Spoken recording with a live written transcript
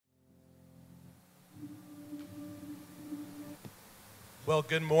Well,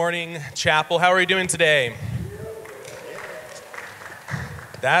 good morning, Chapel. How are you doing today?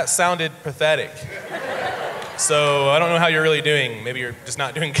 That sounded pathetic. So I don't know how you're really doing. Maybe you're just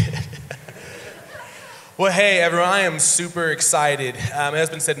not doing good. Well, hey, everyone, I am super excited. It has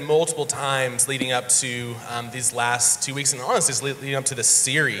been said multiple times leading up to these last 2 weeks, and honestly, leading up to this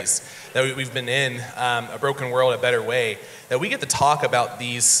series that we've been in, A Broken World, A Better Way, that we get to talk about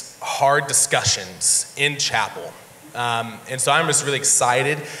these hard discussions in Chapel. And so I'm just really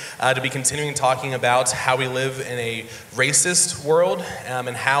excited to be continuing talking about how we live in a racist world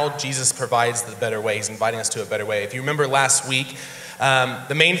and how Jesus provides the better way. He's inviting us to a better way. If you remember last week,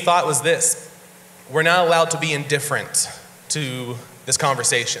 the main thought was this: we're not allowed to be indifferent to this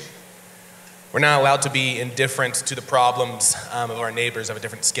conversation. We're not allowed to be indifferent to the problems of our neighbors of a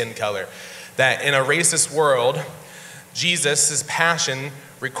different skin color. That in a racist world, Jesus' passion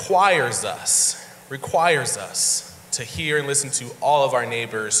requires us to hear and listen to all of our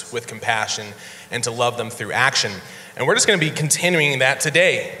neighbors with compassion and to love them through action. And we're just going to be continuing that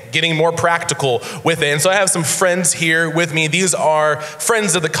today, getting more practical with it. And so I have some friends here with me. These are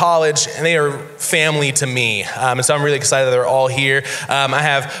friends of the college, and they are family to me. And so I'm really excited that they're all here. I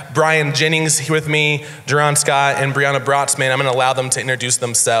have Brian Jennings here with me, Duran Scott, and Brianna Brotzman. I'm going to allow them to introduce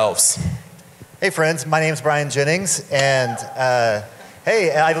themselves. Hey friends, my name's Brian Jennings, and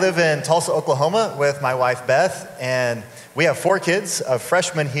hey, I live in Tulsa, Oklahoma with my wife Beth, and we have 4 kids, a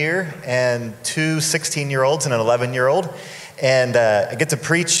freshman here and 2 16-year-olds and an 11-year-old. And I get to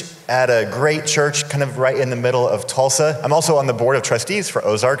preach at a great church kind of right in the middle of Tulsa. I'm also on the board of trustees for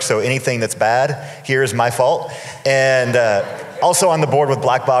Ozark, so anything that's bad here is my fault. And also on the board with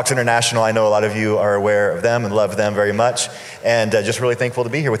Black Box International. I know a lot of you are aware of them and love them very much. And just really thankful to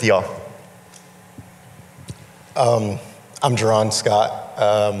be here with y'all. I'm Duran Scott.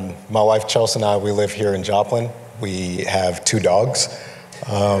 My wife Chelsea and I, we live here in Joplin. We have 2 dogs.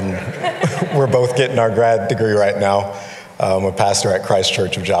 We're both getting our grad degree right now. I'm a pastor at Christ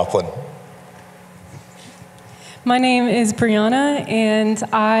Church of Joplin. My name is Brianna, and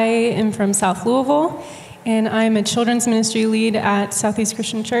I am from South Louisville, and I'm a children's ministry lead at Southeast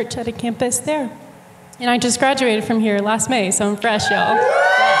Christian Church at a campus there. And I just graduated from here last May, so I'm fresh, y'all.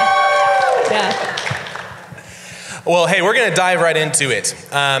 Yeah. Well, hey, we're going to dive right into it.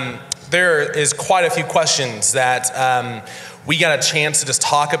 There is quite a few questions that we got a chance to just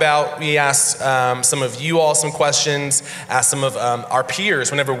talk about. We asked some of you all some questions, asked some of our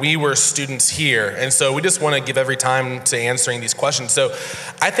peers whenever we were students here. And so we just want to give every time to answering these questions. So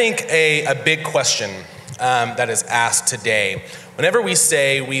I think a big question that is asked today, whenever we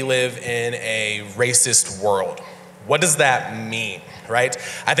say we live in a racist world, what does that mean, right?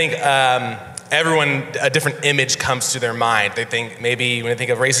 I think everyone, a different image comes to their mind. They think, maybe when they think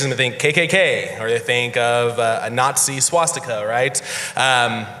of racism, they think KKK, or they think of a Nazi swastika, right?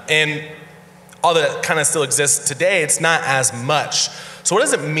 And all that kind of still exists today, it's not as much. So what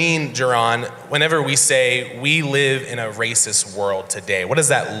does it mean, Duran, whenever we say we live in a racist world today? What does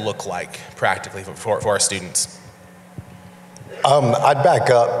that look like practically for our students? I'd back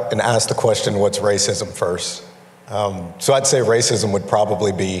up and ask the question, what's racism first? So I'd say racism would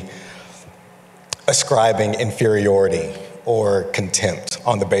probably be ascribing inferiority or contempt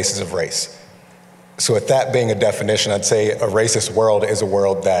on the basis of race. So with that being a definition, I'd say a racist world is a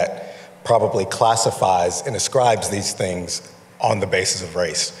world that probably classifies and ascribes these things on the basis of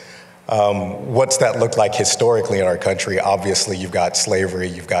race. What's that look like historically in our country? Obviously, you've got slavery,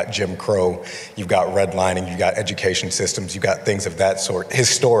 you've got Jim Crow, you've got redlining, you've got education systems, you've got things of that sort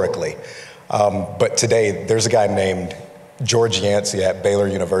historically. But today, there's a guy named George Yancey at Baylor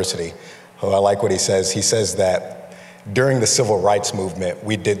University. I like what he says. He says that during the civil rights movement,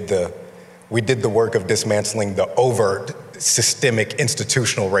 we did the work of dismantling the overt systemic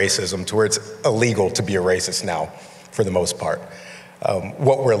institutional racism to where it's illegal to be a racist now, for the most part.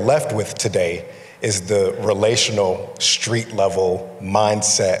 What we're left with today is the relational, street level,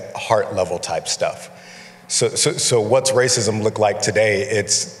 mindset, heart level type stuff. So what's racism look like today?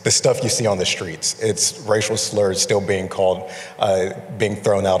 It's the stuff you see on the streets. It's racial slurs still being called, being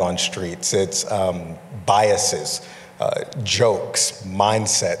thrown out on streets. It's biases, jokes,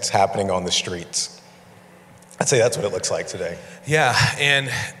 mindsets happening on the streets. I'd say that's what it looks like today. Yeah,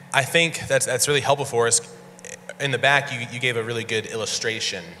 and I think that's really helpful for us. In the back, you gave a really good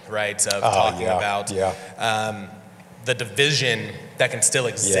illustration, right, of talking about the division that can still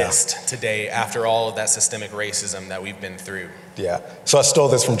exist today after all of that systemic racism that we've been through. Yeah, so I stole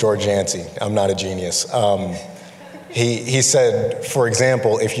this from George Yancey. I'm not a genius. He said, for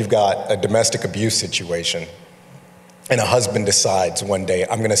example, if you've got a domestic abuse situation and a husband decides one day,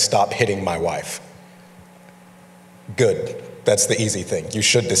 I'm gonna stop hitting my wife. Good. That's the easy thing. You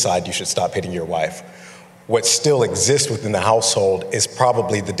should decide you should stop hitting your wife. What still exists within the household is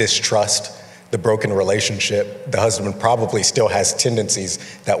probably the distrust, the broken relationship. The husband probably still has tendencies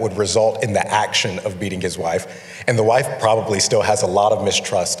that would result in the action of beating his wife. And the wife probably still has a lot of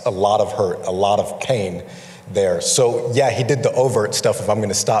mistrust, a lot of hurt, a lot of pain there. So yeah, he did the overt stuff of I'm going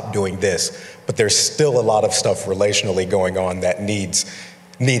to stop doing this, but there's still a lot of stuff relationally going on that needs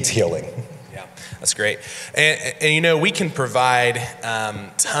healing. That's great. And you know, we can provide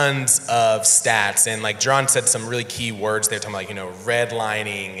tons of stats. And like John said some really key words there, talking about, you know,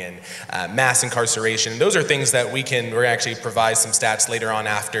 redlining and mass incarceration. Those are things that we're going to actually provide some stats later on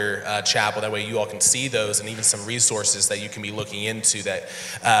after chapel. That way you all can see those, and even some resources that you can be looking into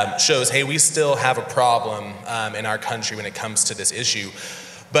that shows, hey, we still have a problem in our country when it comes to this issue.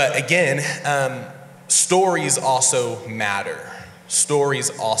 But again, stories also matter.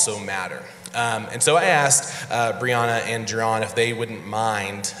 Stories also matter. And so I asked Brianna and Jerron if they wouldn't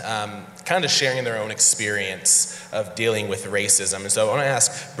mind kind of sharing their own experience of dealing with racism. And so I want to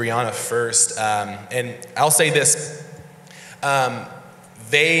ask Brianna first, and I'll say this.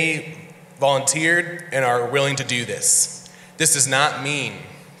 They volunteered and are willing to do this. This does not mean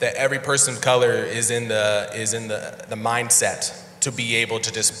that every person of color is in the mindset to be able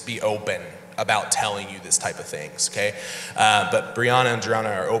to just be open about telling you this type of things, okay? But Brianna and Jerron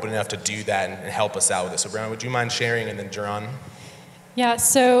are open enough to do that and help us out with this. So Brianna, would you mind sharing, and then Jerron? Yeah,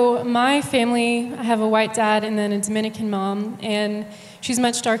 so my family, I have a white dad and then a Dominican mom, and she's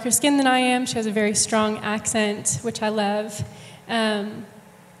much darker skinned than I am. She has a very strong accent, which I love.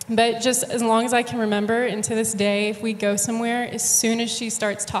 But just as long as I can remember, and to this day, if we go somewhere, as soon as she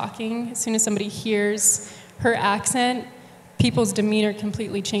starts talking, as soon as somebody hears her accent, people's demeanor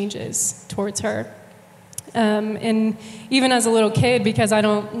completely changes towards her. And even as a little kid, because I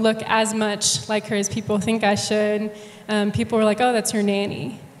don't look as much like her as people think I should, people were like, oh, that's your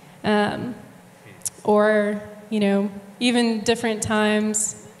nanny. Or, you know, even different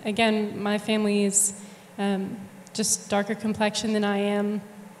times, again, my family is just darker complexion than I am.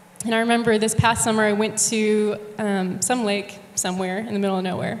 And I remember this past summer, I went to some lake somewhere in the middle of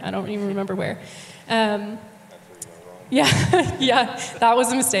nowhere. I don't even remember where. Yeah, that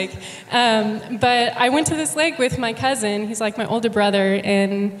was a mistake. But I went to this lake with my cousin. He's like my older brother,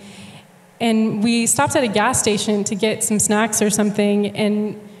 and we stopped at a gas station to get some snacks or something,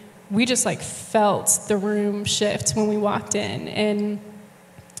 and we just like felt the room shift when we walked in, and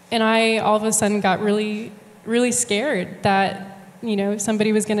I all of a sudden got really, really scared that, you know,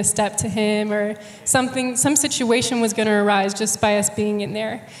 somebody was going to step to him, or some situation was going to arise just by us being in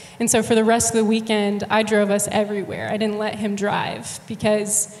there. And so for the rest of the weekend, I drove us everywhere. I didn't let him drive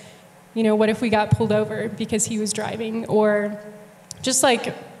because, you know, what if we got pulled over because he was driving, or just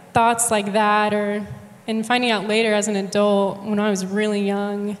like thoughts like that, and finding out later as an adult, when I was really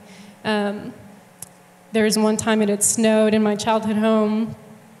young, there was one time it had snowed in my childhood home,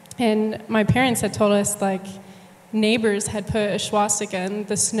 and my parents had told us, like, neighbors had put a swastika in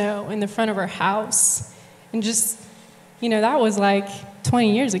the snow in the front of our house. And just, you know, that was like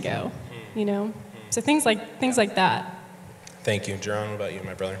 20 years ago, you know? So things like that. Thank you. Jerron, what about you,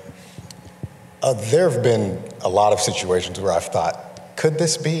 my brother? There have been a lot of situations where I've thought, could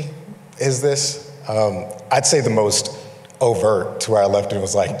this be? Is this? I'd say the most overt, to where I left and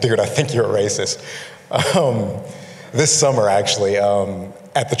was like, dude, I think you're a racist. This summer, actually,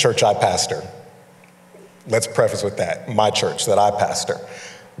 at the church I pastor. Let's preface with that. My church that I pastor.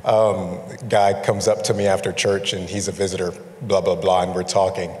 Guy comes up to me after church, and he's a visitor, blah, blah, blah, and we're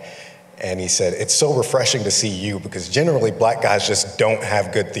talking. And he said, it's so refreshing to see you, because generally black guys just don't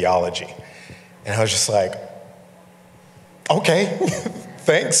have good theology. And I was just like, okay,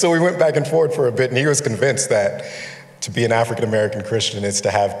 thanks. So we went back and forth for a bit, and he was convinced that to be an African-American Christian is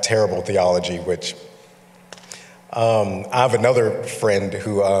to have terrible theology, which I have another friend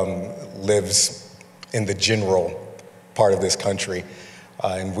who lives in the general part of this country.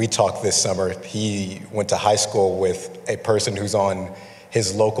 And we talked this summer. He went to high school with a person who's on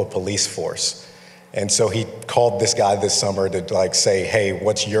his local police force. And so he called this guy this summer to like say, hey,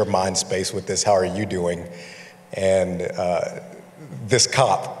 what's your mind space with this? How are you doing? And this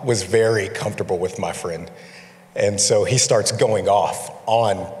cop was very comfortable with my friend. And so he starts going off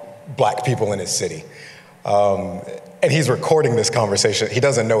on black people in his city. And he's recording this conversation. He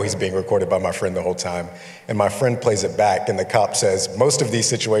doesn't know he's being recorded by my friend the whole time. And my friend plays it back, and the cop says, most of these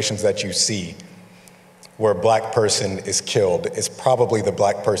situations that you see where a black person is killed is probably the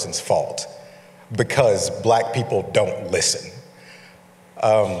black person's fault, because black people don't listen.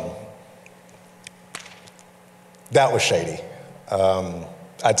 That was shady.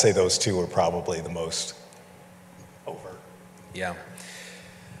 I'd say those two were probably the most overt. Yeah.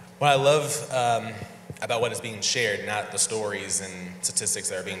 What I love about what is being shared, not the stories and statistics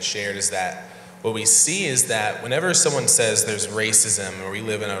that are being shared, is that what we see is that whenever someone says there's racism or we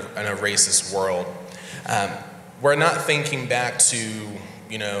live in a racist world, we're not thinking back to,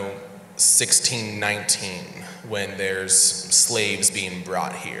 1619 when there's slaves being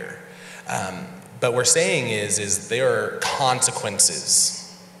brought here. But we're saying is there are consequences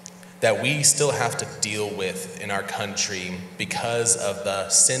that we still have to deal with in our country because of the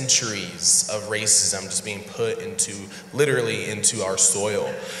centuries of racism just being put literally into our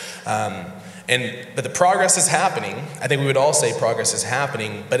soil. But the progress is happening. I think we would all say progress is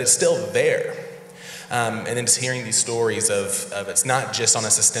happening, but it's still there. And then just hearing these stories of it's not just on a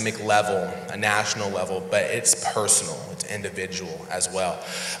systemic level, a national level, but it's personal, it's individual as well.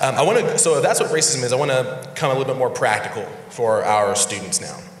 So if that's what racism is, I want to come a little bit more practical for our students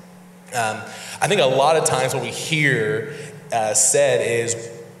now. I think a lot of times what we hear said is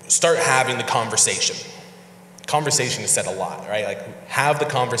start having the conversation. Conversation is said a lot, right? Like have the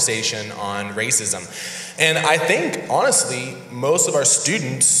conversation on racism. And I think, honestly, most of our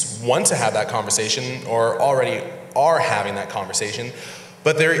students want to have that conversation or already are having that conversation,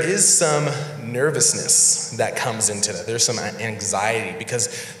 but there is some nervousness that comes into that. There's some anxiety because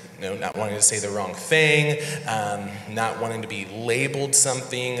not wanting to say the wrong thing, not wanting to be labeled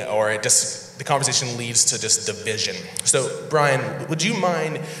something, or the conversation leads to just division. So, Brian, would you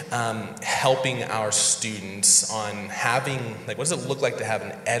mind helping our students on having, what does it look like to have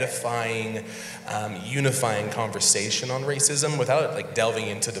an edifying, unifying conversation on racism without delving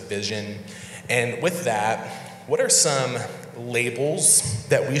into division? And with that, what are some labels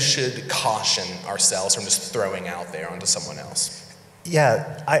that we should caution ourselves from just throwing out there onto someone else?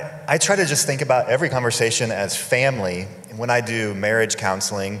 Yeah, I try to just think about every conversation as family. And when I do marriage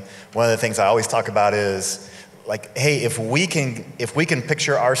counseling, one of the things I always talk about is hey, if we can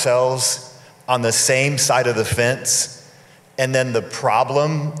picture ourselves on the same side of the fence, and then the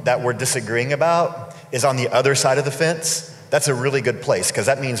problem that we're disagreeing about is on the other side of the fence, that's a really good place, because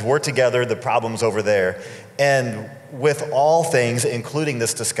that means we're together, the problem's over there. And with all things, including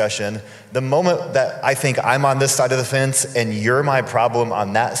this discussion, the moment that I think I'm on this side of the fence and you're my problem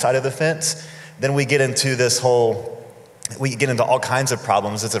on that side of the fence, then we get into all kinds of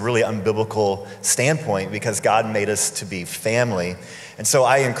problems. It's a really unbiblical standpoint because God made us to be family. And so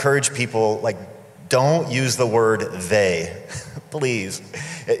I encourage people, don't use the word they, please.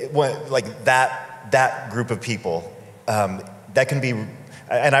 That group of people, that can be,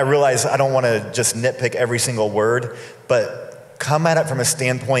 and I realize I don't want to just nitpick every single word, but come at it from a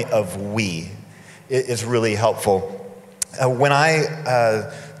standpoint of we. It is really helpful. When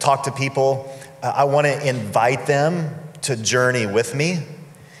I talk to people, I want to invite them to journey with me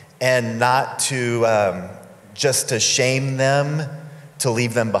and not to just to shame them, to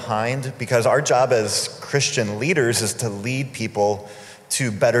leave them behind, because our job as Christian leaders is to lead people to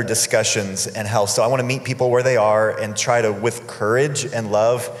better discussions and health. So I want to meet people where they are and try to, with courage and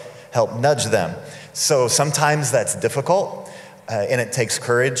love, help nudge them. So sometimes that's difficult and it takes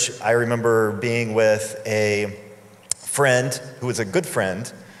courage. I remember being with a friend who was a good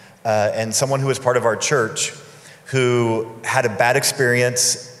friend and someone who was part of our church who had a bad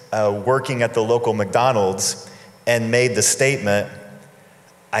experience working at the local McDonald's and made the statement,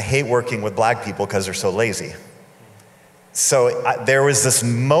 "I hate working with black people because they're so lazy." So there was this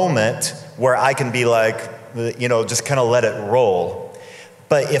moment where I can be just kind of let it roll.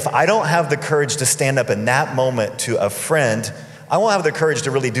 But if I don't have the courage to stand up in that moment to a friend, I won't have the courage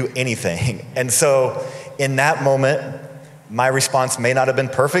to really do anything. And so in that moment, my response may not have been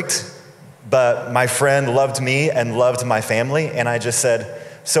perfect, but my friend loved me and loved my family. And I just said,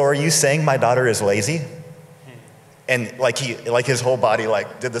 "So are you saying my daughter is lazy?" And his whole body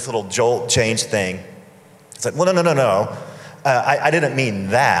did this little jolt change thing. It's well, no. I didn't mean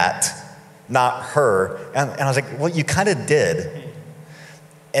that, not her. And I was like, well, you kind of did.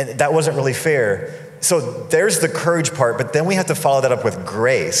 And that wasn't really fair. So there's the courage part, but then we have to follow that up with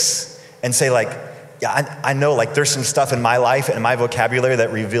grace and say yeah, I know there's some stuff in my life and my vocabulary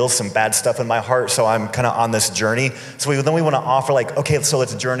that reveals some bad stuff in my heart, so I'm kind of on this journey. So then we want to offer okay, so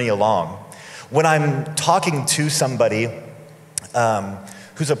let's journey along. When I'm talking to somebody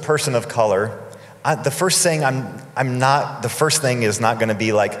who's a person of color, the first thing is not going to be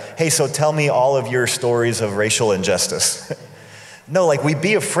hey, so tell me all of your stories of racial injustice. No, we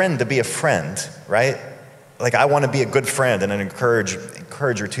be a friend to be a friend, right? I want to be a good friend and an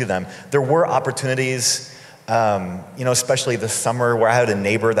encourager to them. There were opportunities, especially this summer where I had a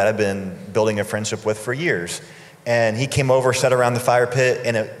neighbor that I've been building a friendship with for years. And he came over, sat around the fire pit,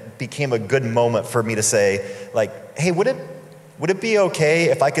 and it became a good moment for me to say, hey, would would it be okay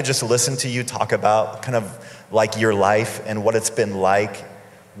if I could just listen to you talk about kind of like your life and what it's been like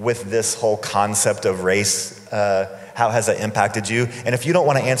with this whole concept of race? How has that impacted you? And if you don't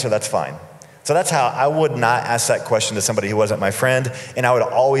want to answer, that's fine. So that's how I would not ask that question to somebody who wasn't my friend, and I would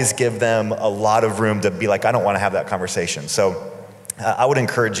always give them a lot of room to be like, I don't want to have that conversation. So I would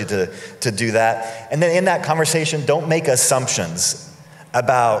encourage you to do that. And then in that conversation, don't make assumptions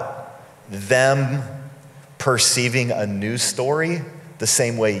about them perceiving a news story the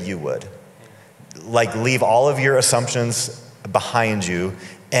same way you would. Like, leave all of your assumptions behind you.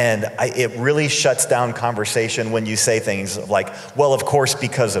 And it really shuts down conversation when you say things like, well, of course,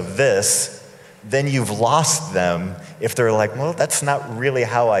 because of this. Then you've lost them if they're like, well, that's not really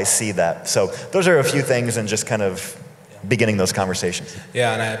how I see that. So those are a few things and just kind of beginning those conversations.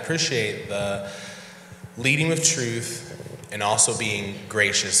 Yeah, and I appreciate the leading with truth and also being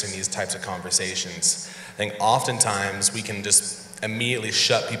gracious in these types of conversations. I think oftentimes we can just immediately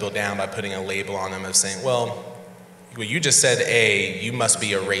shut people down by putting a label on them of saying, well, you just said A, you must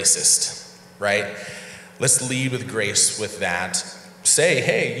be a racist, right? Let's lead with grace with that. Say,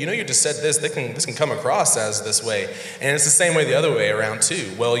 hey, you just said this can come across as this way. And it's the same way the other way around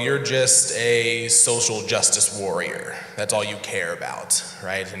too. Well, you're just a social justice warrior. That's all you care about,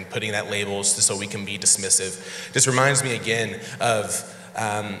 right? And putting that label so we can be dismissive. This reminds me again of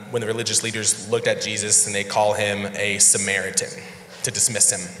when the religious leaders looked at Jesus and they call him a Samaritan, to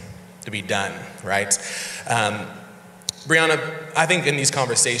dismiss him, to be done, right? Brianna, I think in these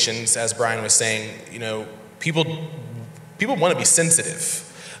conversations, as Brian was saying, people want to be sensitive.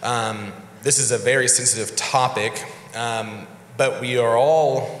 This is a very sensitive topic, but we are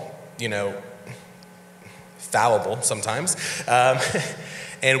all, fallible sometimes.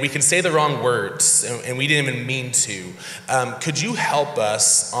 And we can say the wrong words, and we didn't even mean to. Could you help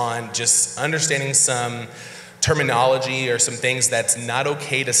us on just understanding some terminology or some things that's not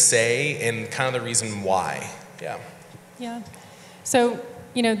okay to say and kind of the reason why? Yeah. So,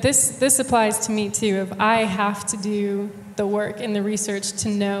 this applies to me too. If I have to do the work and the research to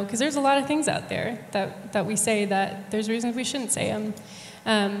know, because there's a lot of things out there that we say that there's reasons we shouldn't say them.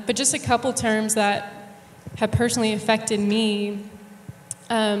 But just a couple terms that have personally affected me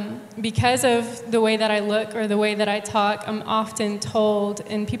because of the way that I look or the way that I talk. I'm often told,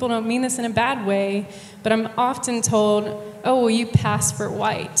 and people don't mean this in a bad way, but I'm often told, oh, well, you pass for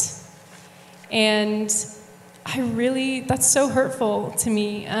white. And that's so hurtful to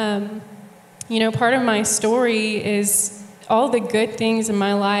me. Part of my story is all the good things in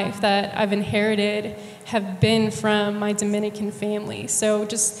my life that I've inherited have been from my Dominican family. So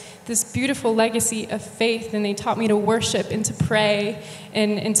just this beautiful legacy of faith, and they taught me to worship and to pray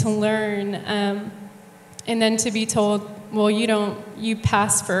and to learn. And then to be told, well, you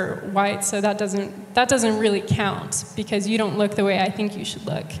pass for white, so that doesn't really count because you don't look the way I think you should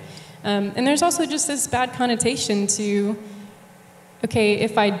look. And there's also just this bad connotation to, okay,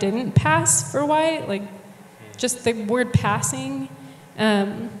 if I didn't pass for white, like just the word passing,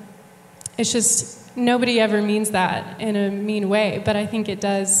 it's just, nobody ever means that in a mean way, but I think it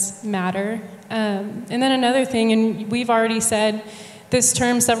does matter. And then another thing, and we've already said this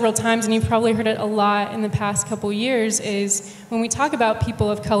term several times, and you've probably heard it a lot in the past couple years, is when we talk about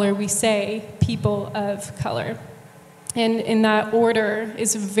people of color, we say people of color. And in that order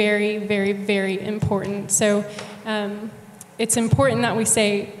is very, very, very important. So it's important that we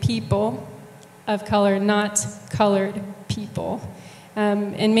say people of color, not colored people.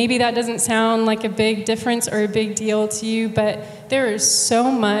 And maybe that doesn't sound like a big difference or a big deal to you, but there is so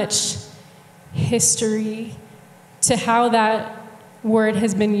much history to how that word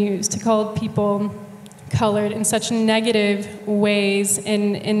has been used, to call people colored in such negative ways,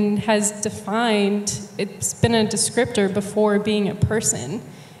 and has defined, it's been a descriptor before being a person.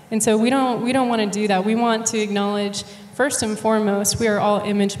 And so we don't want to do that. We want to acknowledge, first and foremost, we are all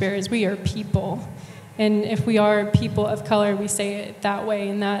image bearers. We are people. And if we are people of color, we say it that way,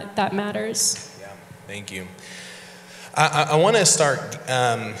 and that matters. Yeah, thank you. I want to start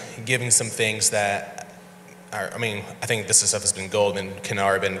giving some things that I think this stuff has been gold and can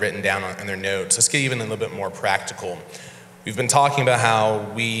already been written down in their notes. Let's get even a little bit more practical. We've been talking about how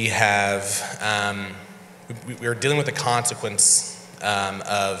we have, we're dealing with the consequence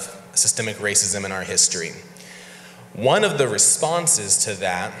of systemic racism in our history. One of the responses to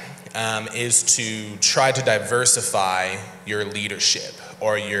that is to try to diversify your leadership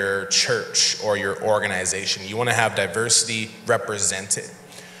or your church or your organization. You want to have diversity represented.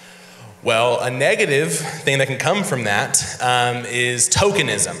 Well, a negative thing that can come from that is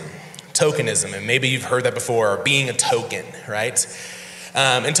tokenism. Tokenism, and maybe you've heard that before, or being a token, right?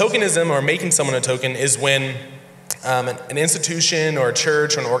 And tokenism, or making someone a token, is when an institution or a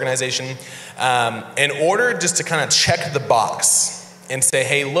church or an organization, in order just to kind of check the box and say,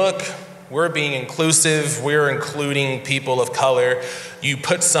 hey, look, we're being inclusive, we're including people of color, you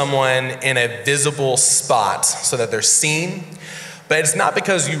put someone in a visible spot so that they're seen, but it's not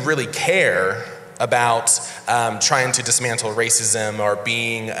because you really care about trying to dismantle racism or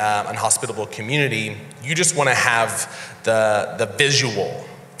being an hospitable community. You just want to have the visual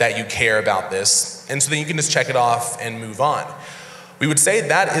that you care about this, and so then you can just check it off and move on. We would say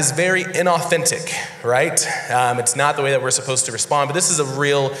that is very inauthentic, right? It's not the way that we're supposed to respond, but this is a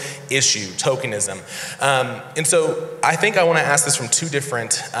real issue, tokenism. And so I think I want to ask this from two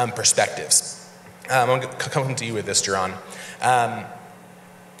different perspectives. I'm going to come to you with this, Jaron.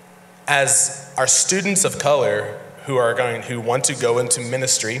 As our students of color who want to go into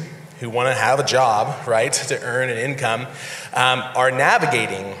ministry, who want to have a job, right, to earn an income, are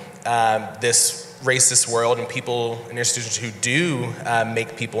navigating this racist world and people and institutions who do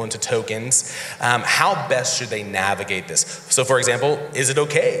make people into tokens, how best should they navigate this? So for example, is it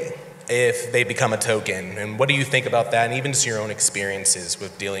okay if they become a token? And what do you think about that? And even just your own experiences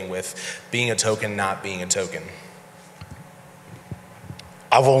with dealing with being a token, not being a token.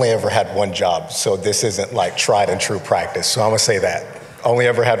 I've only ever had one job, so this isn't like tried and true practice. So I'm gonna say that. Only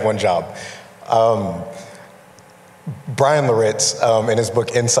ever had one job. Bryan Loritts, in his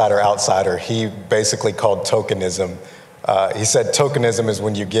book Insider Outsider, he basically called tokenism, he said tokenism is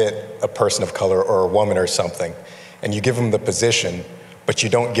when you get a person of color or a woman or something, and you give them the position, but you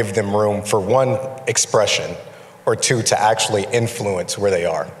don't give them room for one, expression, or two, to actually influence where they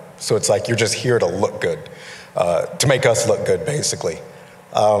are. So it's like you're just here to look good, to make us look good, basically.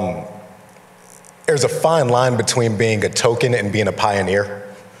 There's a fine line between being a token and being a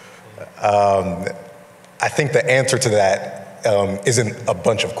pioneer. I think the answer to that isn't a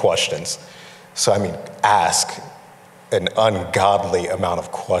bunch of questions. So I mean, ask an ungodly amount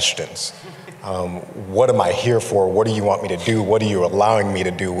of questions. What am I here for? What do you want me to do? What are you allowing me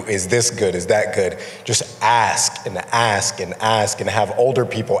to do? Is this good? Is that good? Just ask and ask and ask, and have older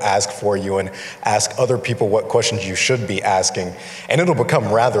people ask for you and ask other people what questions you should be asking, and it'll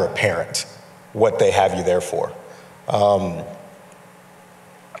become rather apparent what they have you there for.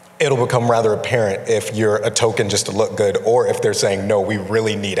 It'll become rather apparent if you're a token just to look good, or if they're saying, no, we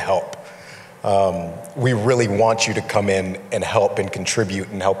really need help. We really want you to come in and help and contribute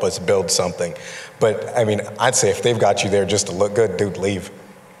and help us build something. But I mean, I'd say if they've got you there just to look good, dude, leave.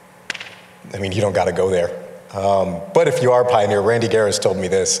 I mean, you don't gotta go there. But if you are a pioneer, Randy Garris told me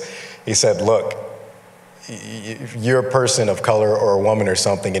this. He said, look, if you're a person of color or a woman or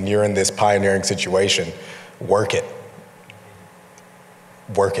something and you're in this pioneering situation, work it.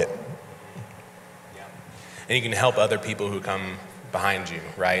 Work it. Yeah. And you can help other people who come behind you,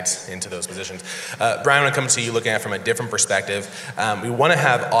 right, into those positions. Brian, I want to come to you looking at it from a different perspective. We want to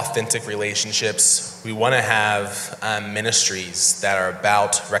have authentic relationships. We want to have ministries that are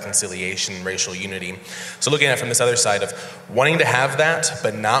about reconciliation, racial unity. So looking at it from this other side of wanting to have that,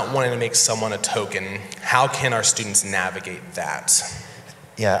 but not wanting to make someone a token, how can our students navigate that?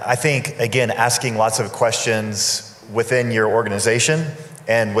 Yeah, I think, again, asking lots of questions within your organization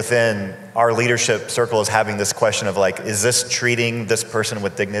and within our leadership circle is having this question of like, is this treating this person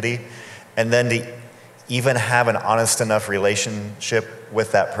with dignity? And then to even have an honest enough relationship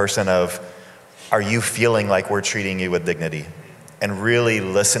with that person of, are you feeling like we're treating you with dignity? And really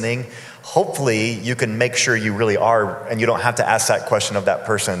listening. Hopefully you can make sure you really are, and you don't have to ask that question of that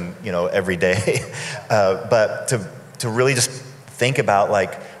person, every day. But to really just think about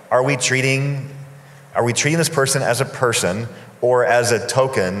like, are we treating this person as a person or as a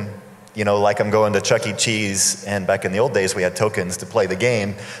token, like I'm going to Chuck E. Cheese, and back in the old days we had tokens to play the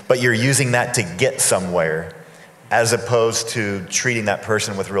game, but you're using that to get somewhere as opposed to treating that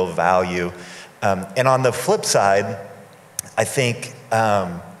person with real value. And on the flip side, I think,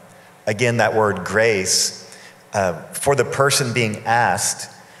 again, that word grace, for the person being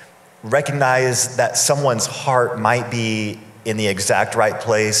asked, recognize that someone's heart might be in the exact right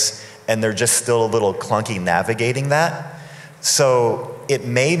place and they're just still a little clunky navigating that. So it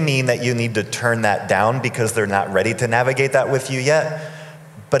may mean that you need to turn that down because they're not ready to navigate that with you yet,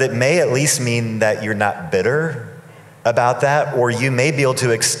 but it may at least mean that you're not bitter about that, or you may be able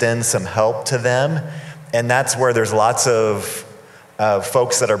to extend some help to them. And that's where there's lots of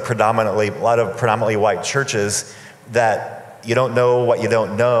folks that are predominantly white churches that you don't know what you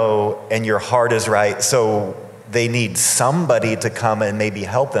don't know and your heart is right. So they need somebody to come and maybe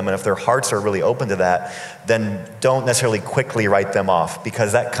help them. And if their hearts are really open to that, then don't necessarily quickly write them off,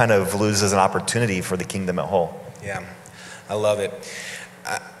 because that kind of loses an opportunity for the kingdom at whole. Yeah, I love it.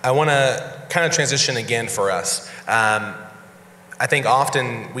 I want to kind of transition again for us. I think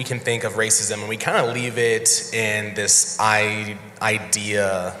often we can think of racism and we kind of leave it in this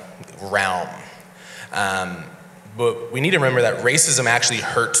idea realm. But we need to remember that racism actually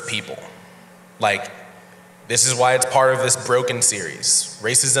hurts people. Like, this is why it's part of this Broken series.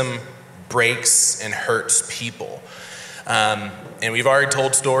 Racism breaks and hurts people. And we've already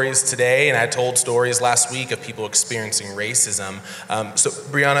told stories today, and I told stories last week of people experiencing racism. So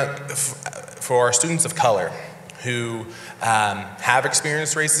Brianna, for our students of color who have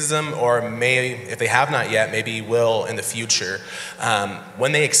experienced racism, or may, if they have not yet, maybe will in the future,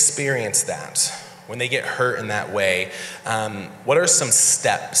 when they experience that, when they get hurt in that way, what are some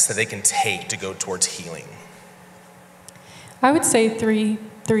steps that they can take to go towards healing? I would say three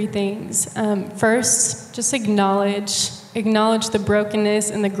things. First, just acknowledge the brokenness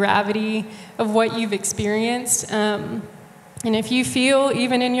and the gravity of what you've experienced. And if you feel,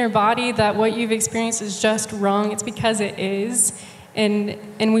 even in your body, that what you've experienced is just wrong, it's because it is. And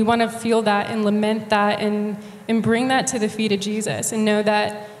we want to feel that and lament that and bring that to the feet of Jesus and know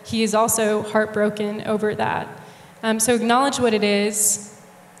that he is also heartbroken over that. So acknowledge what it is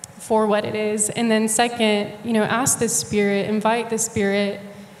for what it is. And then second, ask the Spirit, invite the Spirit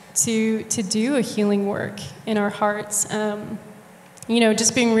to do a healing work in our hearts.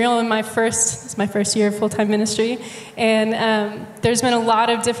 Just being real, it's my first year of full-time ministry, and there's been a lot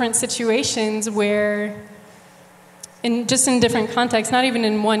of different situations where, in different contexts, not even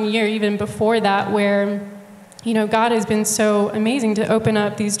in 1 year, even before that, where, God has been so amazing to open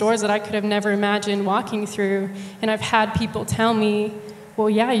up these doors that I could have never imagined walking through, and I've had people tell me, well,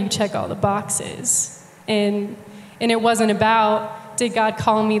 yeah, you check all the boxes, and it wasn't about, did God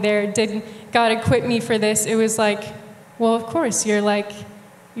call me there? Did God equip me for this? It was like, well, of course,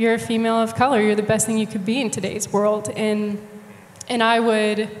 you're a female of color. You're the best thing you could be in today's world. And I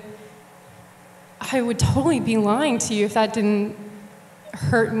would totally be lying to you if that didn't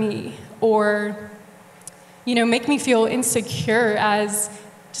hurt me or, make me feel insecure as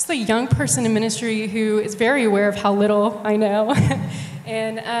just a young person in ministry who is very aware of how little I know.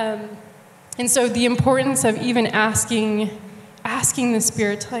 And so the importance of even asking the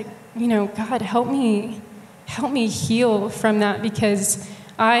Spirit to, God, help me heal from that, because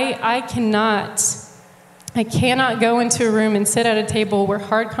I cannot go into a room and sit at a table where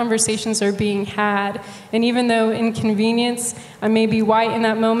hard conversations are being had. And even though inconvenience, I may be white in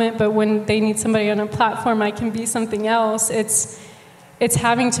that moment, but when they need somebody on a platform, I can be something else. It's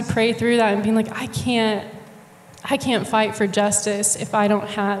having to pray through that and being like, I can't fight for justice if I don't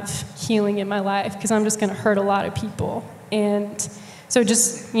have healing in my life, because I'm just going to hurt a lot of people. And so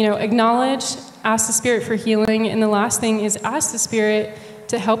just, acknowledge, ask the Spirit for healing. And the last thing is ask the Spirit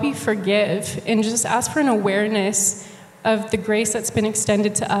to help you forgive, and just ask for an awareness of the grace that's been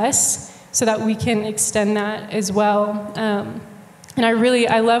extended to us so that we can extend that as well. And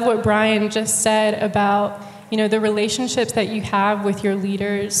I love what Brian just said about, the relationships that you have with your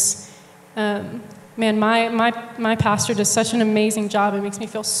leaders. Man, my pastor does such an amazing job. It makes me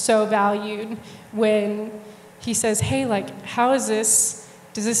feel so valued when he says, hey, how is this?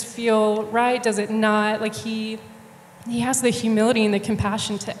 Does this feel right? Does it not? He has the humility and the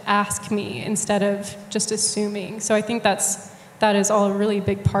compassion to ask me instead of just assuming. So I think that is all a really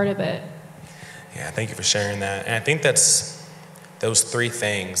big part of it. Yeah, thank you for sharing that. And I think that's those three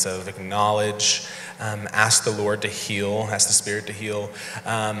things of acknowledge, ask the Lord to heal, ask the Spirit to heal,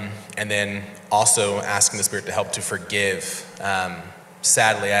 and then also asking the Spirit to help to forgive.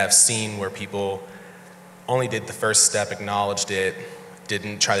 Sadly, I have seen where people only did the first step, acknowledged it,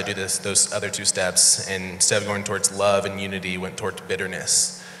 didn't try to do those other two steps, and instead of going towards love and unity, went towards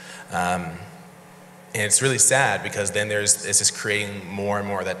bitterness. And it's really sad, because then it's just creating more and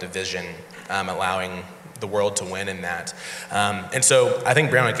more of that division, allowing the world to win in that. And so I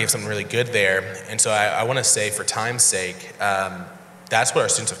think Brianna gave something really good there. And so I want to say, for time's sake, that's what our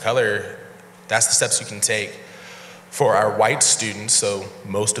students of color, that's the steps you can take. For our white students, so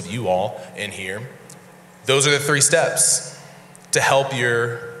most of you all in here, those are the three steps to help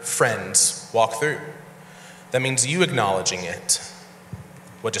your friends walk through. That means you acknowledging it,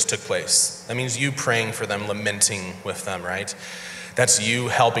 what just took place. That means you praying for them, lamenting with them, right? That's you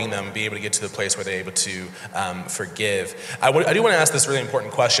helping them be able to get to the place where they're able to forgive. I do want to ask this really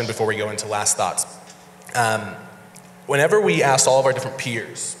important question before we go into last thoughts. Whenever we asked all of our different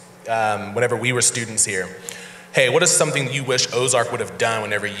peers, whenever we were students here, hey, what is something you wish Ozark would have done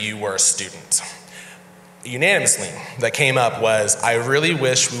whenever you were a student? Unanimously, that came up was, I really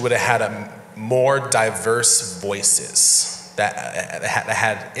wish we would have had more diverse voices that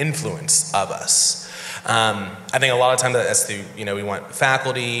had influence of us. I think a lot of times that's through, we want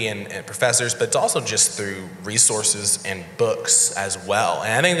faculty and professors, but it's also just through resources and books as well.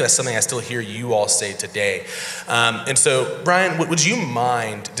 And I think that's something I still hear you all say today. And so, Brian, would you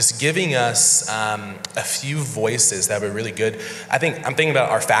mind just giving us a few voices that would be really good? I'm thinking about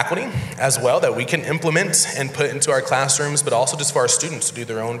our faculty as well that we can implement and put into our classrooms, but also just for our students to do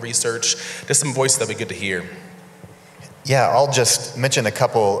their own research. Just some voices that would be good to hear. Yeah, I'll just mention a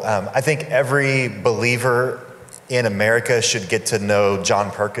couple. I think every believer in America should get to know John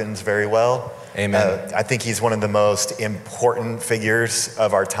Perkins very well. Amen. I think he's one of the most important figures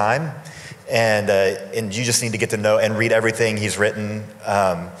of our time, and you just need to get to know and read everything he's written.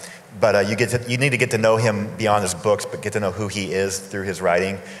 But you need to get to know him beyond his books, but get to know who he is through his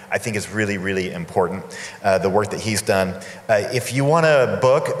writing. I think is really, really important, the work that he's done. If you want a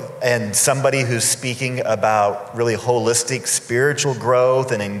book and somebody who's speaking about really holistic spiritual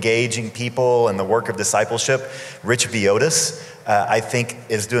growth and engaging people and the work of discipleship, Rich Villodas, I think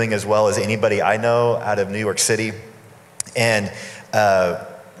is doing as well as anybody I know out of New York City. And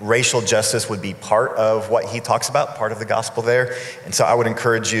racial justice would be part of what he talks about, part of the gospel there. And so I would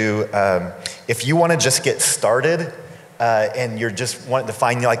encourage you, if you want to just get started and you're just wanting to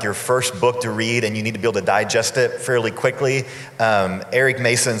find like your first book to read and you need to be able to digest it fairly quickly, Eric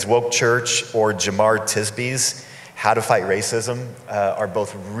Mason's Woke Church or Jamar Tisby's How to Fight Racism are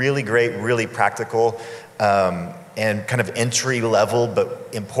both really great, really practical, and kind of entry level, but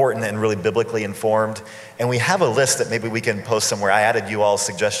important and really biblically informed. And we have a list that maybe we can post somewhere. I added you all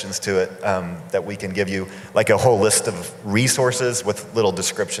suggestions to it that we can give you, like a whole list of resources with little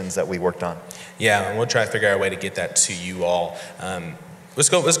descriptions that we worked on. Yeah, and we'll try to figure out a way to get that to you all. Let's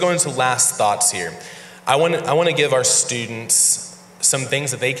go into last thoughts here. I want to give our students some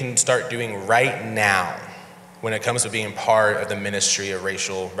things that they can start doing right now when it comes to being part of the ministry of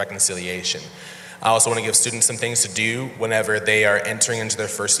racial reconciliation. I also want to give students some things to do whenever they are entering into their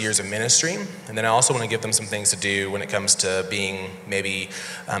first years of ministry. And then I also want to give them some things to do when it comes to being maybe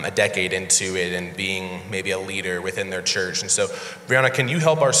a decade into it and being maybe a leader within their church. And so, Brianna, can you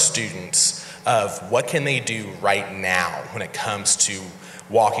help our students of what can they do right now when it comes to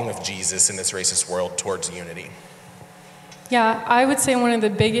walking with Jesus in this racist world towards unity? Yeah, I would say one of the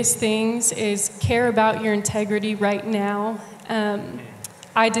biggest things is care about your integrity right now.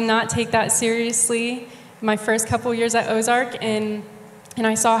 I did not take that seriously my first couple years at Ozark, and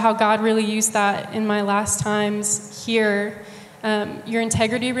I saw how God really used that in my last times here. Your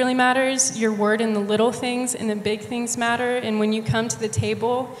integrity really matters. Your word in the little things and the big things matter. And when you come to the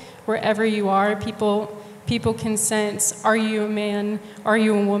table, wherever you are, people can sense, are you a man? Are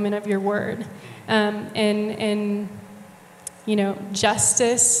you a woman of your word? And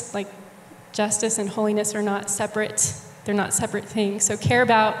justice and holiness are not separate. They're not separate things. So care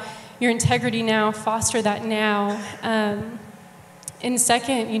about your integrity now, foster that now. And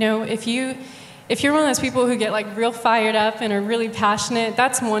second, if you're one of those people who get like real fired up and are really passionate,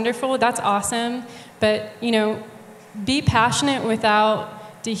 that's wonderful, that's awesome. But, be passionate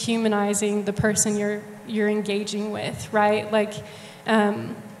without dehumanizing the person you're engaging with, right? Like,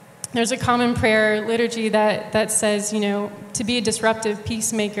 there's a common prayer liturgy that says, to be a disruptive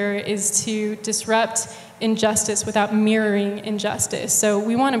peacemaker is to disrupt injustice without mirroring injustice. So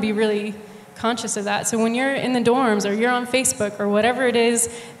we want to be really conscious of that. So when you're in the dorms or you're on Facebook or whatever it is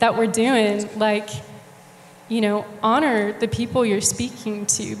that we're doing, honor the people you're speaking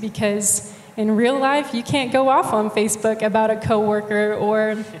to, because in real life, you can't go off on Facebook about a coworker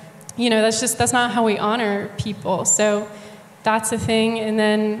or, that's not how we honor people. So that's a thing. And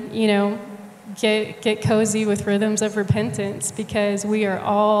then, get cozy with rhythms of repentance, because we are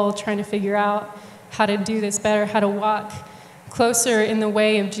all trying to figure out how to do this better, how to walk closer in the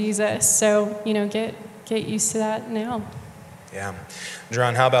way of Jesus. So, get used to that now. Yeah.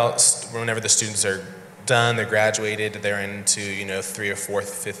 John, how about whenever the students are done, they're graduated, they're into, 3rd or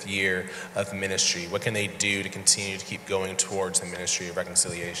 4th, 5th year of ministry? What can they do to continue to keep going towards the ministry of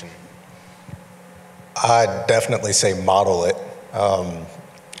reconciliation? I'd definitely say model it.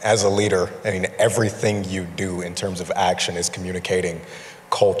 As a leader, everything you do in terms of action is communicating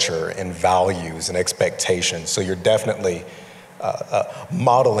culture and values and expectations. So you're definitely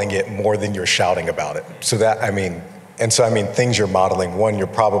modeling it more than you're shouting about it. So things you're modeling. One, you're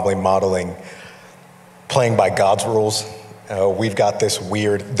probably modeling playing by God's rules. We've got this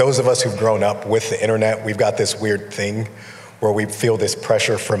those of us who've grown up with the internet, we've got this weird thing where we feel this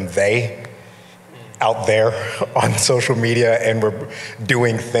pressure from they out there on social media, and we're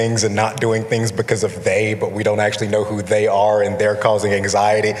doing things and not doing things because of they, but we don't actually know who they are, and they're causing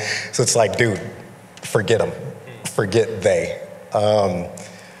anxiety. So it's like, dude, forget them. Forget they.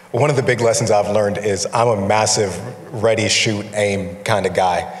 One of the big lessons I've learned is I'm a massive ready, shoot, aim kind of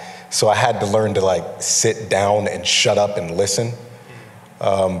guy. So I had to learn to like sit down and shut up and listen.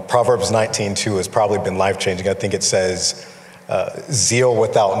 Proverbs 19:2 has probably been life-changing. I think it says, zeal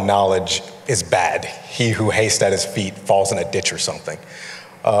without knowledge is bad. He who hastes at his feet falls in a ditch or something.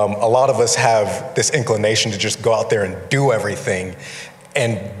 A lot of us have this inclination to just go out there and do everything,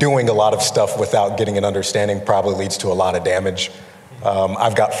 and doing a lot of stuff without getting an understanding probably leads to a lot of damage.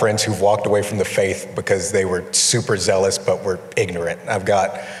 I've got friends who've walked away from the faith because they were super zealous but were ignorant. I've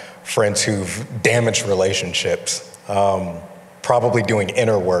got friends who've damaged relationships, probably doing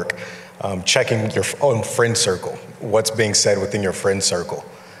inner work, checking your own friend circle, what's being said within your friend circle,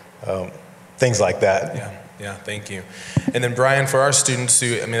 things like that. Yeah, thank you. And then Brian, for our students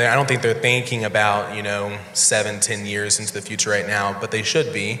who, I don't think they're thinking about, 7-10 years into the future right now, but they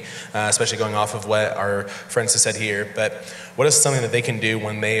should be, especially going off of what our friends have said here. But what is something that they can do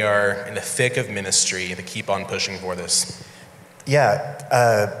when they are in the thick of ministry to keep on pushing for this?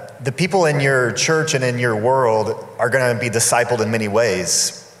 Yeah, the people in your church and in your world are going to be discipled in many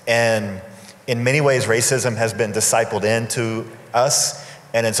ways. And in many ways, racism has been discipled into us,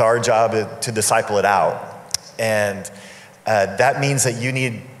 and it's our job to disciple it out. And that means that you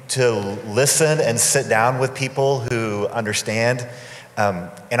need to listen and sit down with people who understand.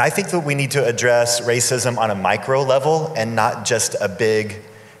 And I think that we need to address racism on a micro level and not just a big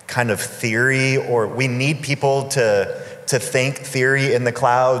kind of theory, or we need people to think theory in the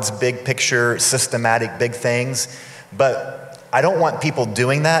clouds, big picture, systematic, big things. But I don't want people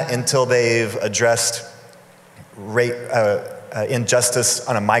doing that until they've addressed injustice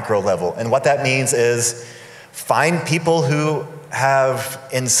on a micro level. And what that means is find people who have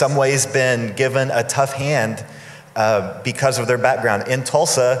in some ways been given a tough hand because of their background. In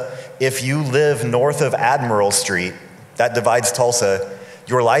Tulsa, if you live north of Admiral Street, that divides Tulsa,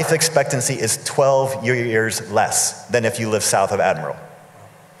 your life expectancy is 12 years less than if you live south of Admiral.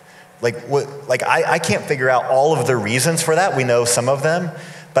 I can't figure out all of the reasons for that. We know some of them,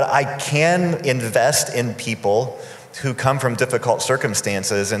 but I can invest in people who come from difficult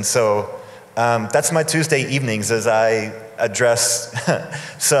circumstances. And so that's my Tuesday evenings as I address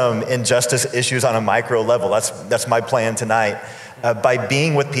some injustice issues on a micro level. That's my plan tonight, by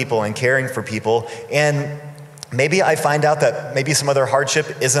being with people and caring for people. And maybe I find out that maybe some other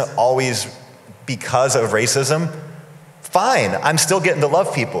hardship isn't always because of racism. Fine, I'm still getting to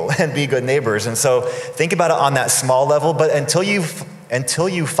love people and be good neighbors. And so think about it on that small level, but until you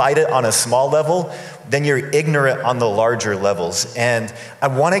fight it on a small level, then you're ignorant on the larger levels. And I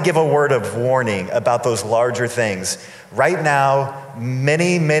want to give a word of warning about those larger things. Right now,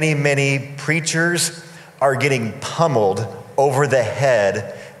 many preachers are getting pummeled over the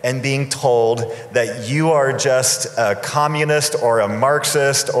head and being told that you are just a communist or a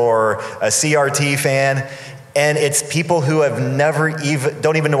Marxist or a CRT fan. And it's people who have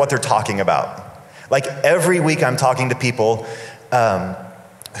don't even know what they're talking about. Like every week I'm talking to people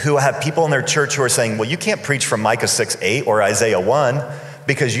who have people in their church who are saying, well, you can't preach from Micah 6:8 or Isaiah 1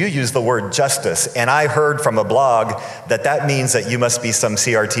 because you use the word justice. And I heard from a blog that means that you must be some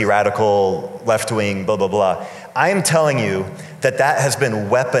CRT radical, left-wing, blah, blah, blah. I am telling you that has been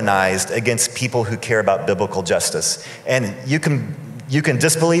weaponized against people who care about biblical justice. And you can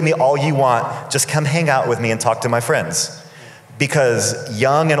disbelieve me all you want, just come hang out with me and talk to my friends. Because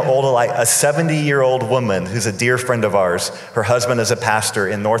young and old alike, a 70-year-old woman who's a dear friend of ours, her husband is a pastor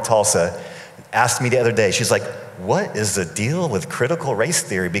in North Tulsa, asked me the other day, she's like, what is the deal with critical race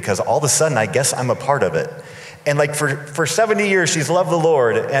theory? Because all of a sudden, I guess I'm a part of it. And like for 70 years, she's loved the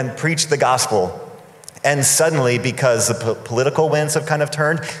Lord and preached the gospel. And suddenly, because the political winds have kind of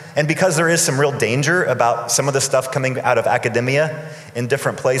turned, and because there is some real danger about some of the stuff coming out of academia in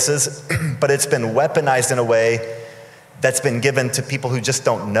different places, but it's been weaponized in a way that's been given to people who just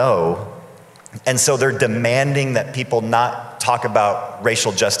don't know. And so they're demanding that people not talk about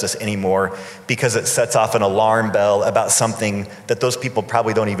racial justice anymore because it sets off an alarm bell about something that those people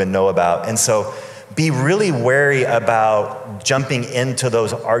probably don't even know about. And so be really wary about jumping into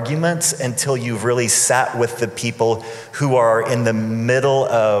those arguments until you've really sat with the people who are in the middle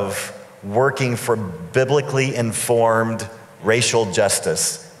of working for biblically informed racial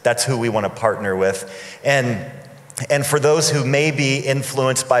justice. That's who we want to partner with. And for those who may be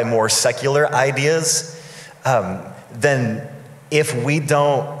influenced by more secular ideas, then if we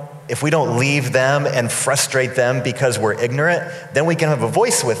don't leave them and frustrate them because we're ignorant, then we can have a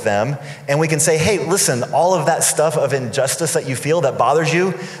voice with them and we can say, hey, listen, all of that stuff of injustice that you feel that bothers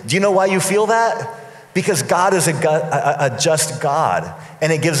you, do you know why you feel that? Because God is a just God,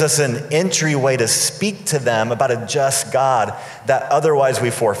 and it gives us an entryway to speak to them about a just God that otherwise we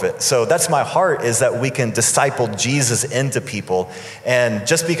forfeit. So that's my heart, is that we can disciple Jesus into people. And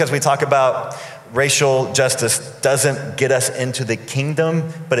just because we talk about racial justice doesn't get us into the kingdom,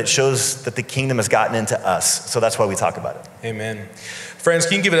 but it shows that the kingdom has gotten into us. So that's why we talk about it. Amen. Friends,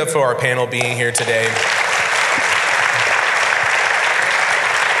 can you give it up for our panel being here today?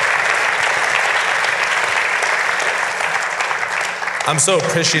 I'm so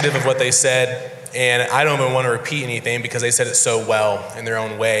appreciative of what they said, and I don't even want to repeat anything because they said it so well in their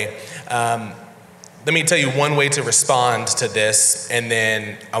own way. Let me tell you one way to respond to this, and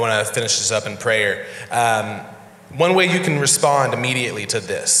then I want to finish this up in prayer. One way you can respond immediately to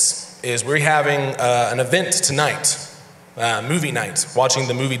this is we're having an event tonight, movie night, watching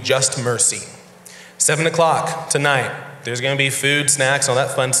the movie Just Mercy. 7 o'clock tonight. There's going to be food, snacks, all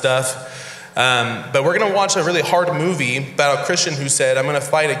that fun stuff. But we're going to watch a really hard movie about a Christian who said, I'm going to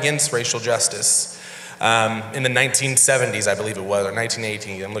fight against racial justice. In the 1970s, I believe it was, or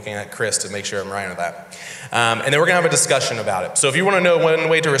 1980. I'm looking at Chris to make sure I'm right on that. And then we're going to have a discussion about it. So if you want to know one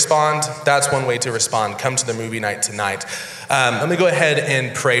way to respond, that's one way to respond. Come to the movie night tonight. Let me go ahead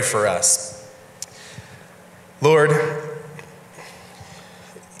and pray for us. Lord,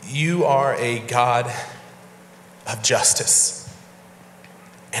 you are a God of justice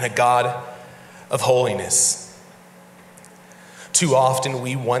and a God of holiness. Too often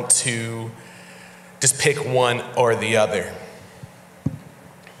we want to just pick one or the other.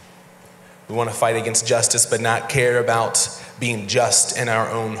 We want to fight against justice but not care about being just in our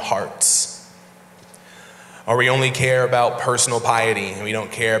own hearts. Or we only care about personal piety and we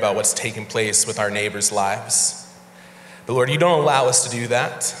don't care about what's taking place with our neighbors' lives. But Lord, you don't allow us to do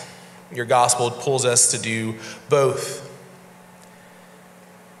that. Your gospel pulls us to do both.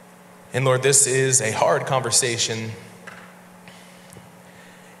 And Lord, this is a hard conversation.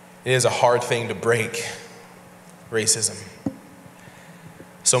 It is a hard thing to break, racism.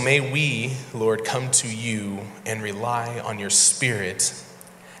 So may we, Lord, come to you and rely on your Spirit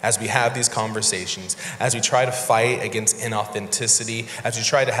as we have these conversations, as we try to fight against inauthenticity, as we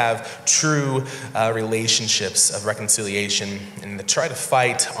try to have true relationships of reconciliation, and to try to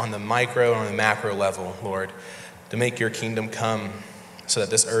fight on the micro and on the macro level, Lord, to make your kingdom come so that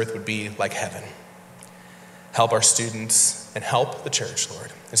this earth would be like heaven. Help our students and help the church,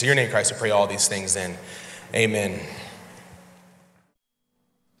 Lord. It's in your name, Christ, I pray all these things then. Amen.